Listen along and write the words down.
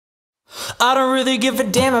I don't really give a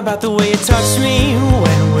damn about the way you touch me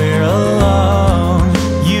when we're alone.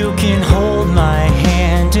 You can hold my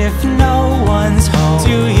hand if no one's home.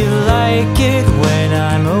 Do you like it when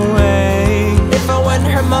I'm away? If I wouldn't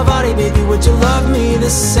hurt my body, baby, would you love me the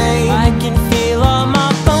same? I can feel all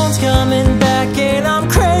my bones coming back and I'm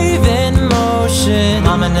craving motion.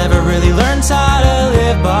 Mama never really learned how to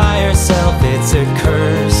live by herself. It's a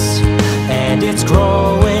curse and it's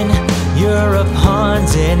growing. You're a pond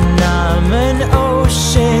and I'm an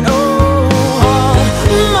ocean. Oh, all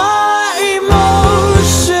my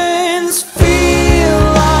emotions feel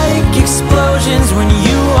like explosions when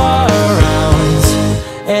you are around.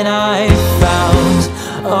 And I found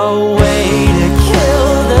a way to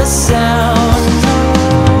kill the sound.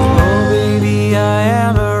 Oh baby, I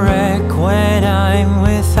am a wreck when I'm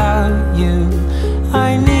without you.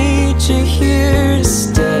 I need you here to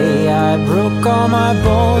stay. I broke all my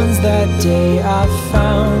bones that day I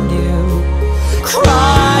found you.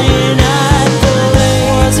 Crying at the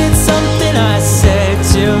lake. Was it something I said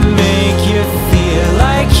to make you feel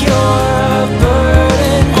like you're a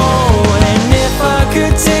burden? Oh, and if I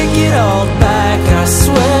could take it all back, I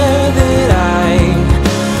swear that I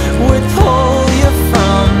would pull you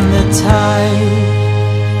from the tide.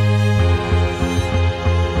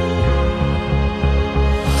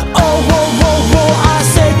 Oh, whoa, whoa, whoa, I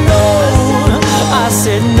said no. I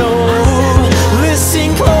said no. Listen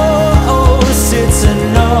close, it's a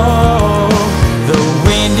no. The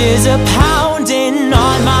wind is a pounding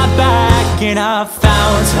on my back and I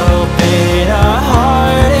found hope in a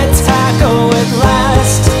heart attack. Oh, at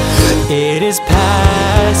last it is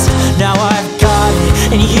past. Now I've got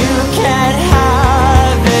it and you can't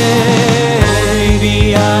have it.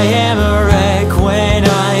 Baby, I am a wreck when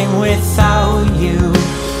I'm without you.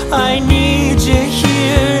 I need you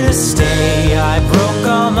here to stay. I broke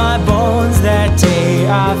all my bones that day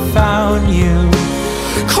I found you.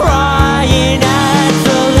 Crying at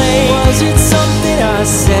the lake. Was it something I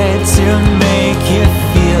said to make you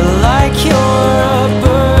feel like you're a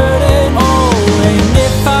burden? Oh, and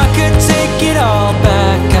if I could take it all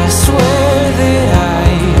back, I swear that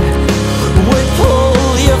I would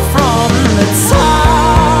pull you from the top.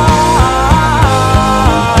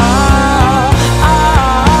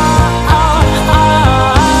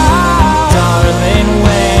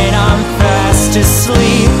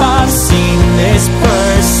 Asleep, I've seen this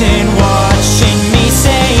person watching me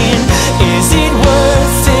saying, is it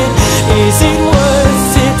worth it? Is it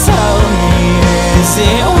worth it? Tell me, is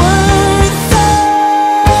it worth it?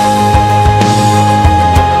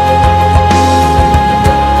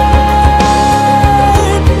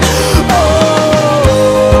 Oh,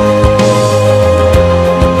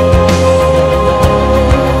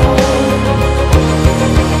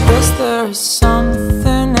 is there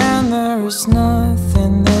something and there's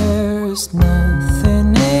nothing, there's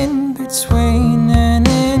nothing in between, and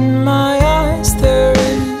in my eyes there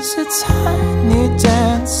is a tiny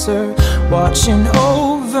dancer watching over